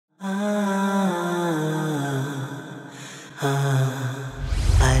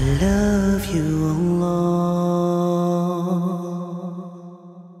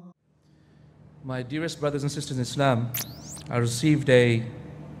My dearest brothers and sisters in Islam, I received a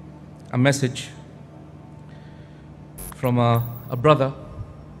message from a brother,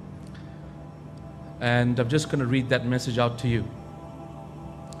 and I'm just going to read that message out to you.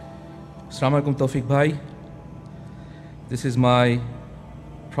 Assalamu alaikum Tawfique bhai. This is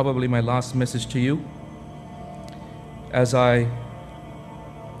probably my last message to you. As I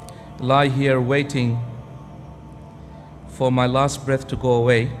lie here waiting for my last breath to go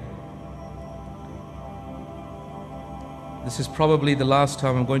away, this is probably the last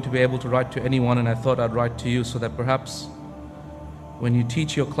time I'm going to be able to write to anyone, and I thought I'd write to you so that perhaps when you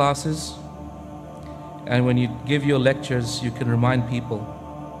teach your classes and when you give your lectures, you can remind people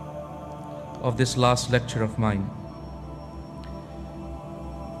of this last lecture of mine.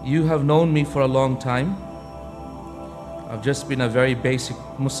 You have known me for a long time. I've just been a very basic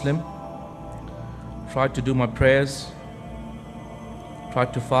Muslim, tried to do my prayers,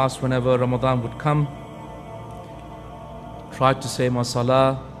 tried to fast whenever Ramadan would come, tried to say my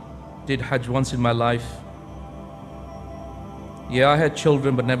salah, did Hajj once in my life. Yeah, I had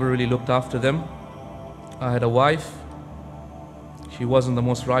children but never really looked after them. I had a wife. She wasn't the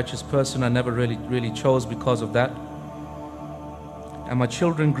most righteous person. I never really chose because of that. And my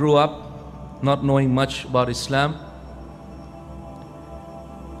children grew up not knowing much about Islam.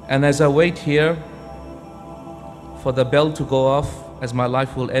 And as I wait here for the bell to go off, as my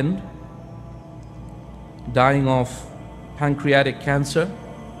life will end, dying of pancreatic cancer,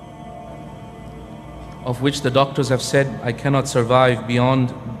 of which the doctors have said I cannot survive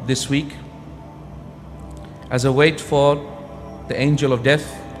beyond this week. As I wait for the angel of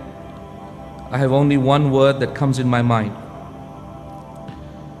death, I have only one word that comes in my mind,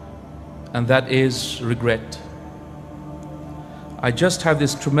 and that is regret. I just have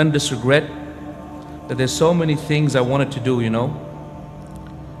this tremendous regret that there's so many things I wanted to do, you know.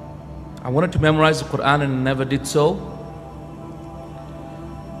 I wanted to memorize the Quran and I never did so.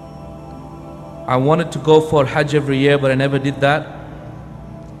 I wanted to go for Hajj every year, but I never did that.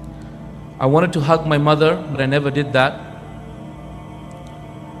 I wanted to hug my mother, but I never did that.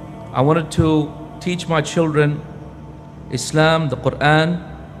 I wanted to teach my children Islam, the Quran,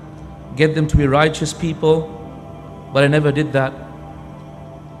 get them to be righteous people, but I never did that.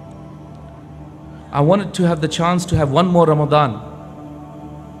 I wanted to have the chance to have one more Ramadan,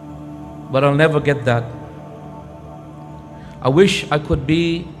 but I'll never get that. I wish I could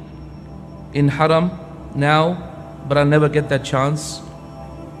be in Haram now, but I'll never get that chance.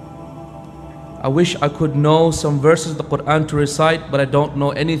 I wish I could know some verses of the Quran to recite, but I don't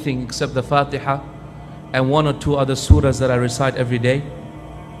know anything except the Fatiha and one or two other surahs that I recite every day.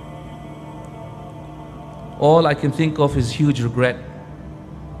 All I can think of is huge regret.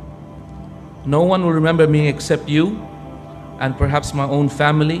 No one will remember me except you and perhaps my own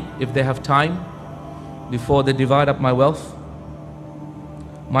family if they have time before they divide up my wealth.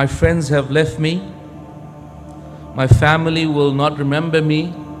 My friends have left me. My family will not remember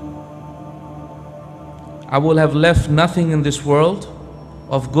me. I will have left nothing in this world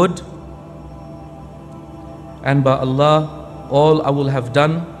of good. And by Allah, all I will have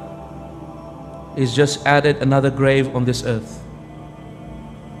done is just added another grave on this earth.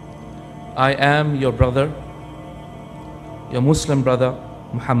 I am your brother, your Muslim brother,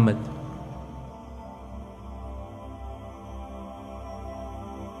 Muhammad.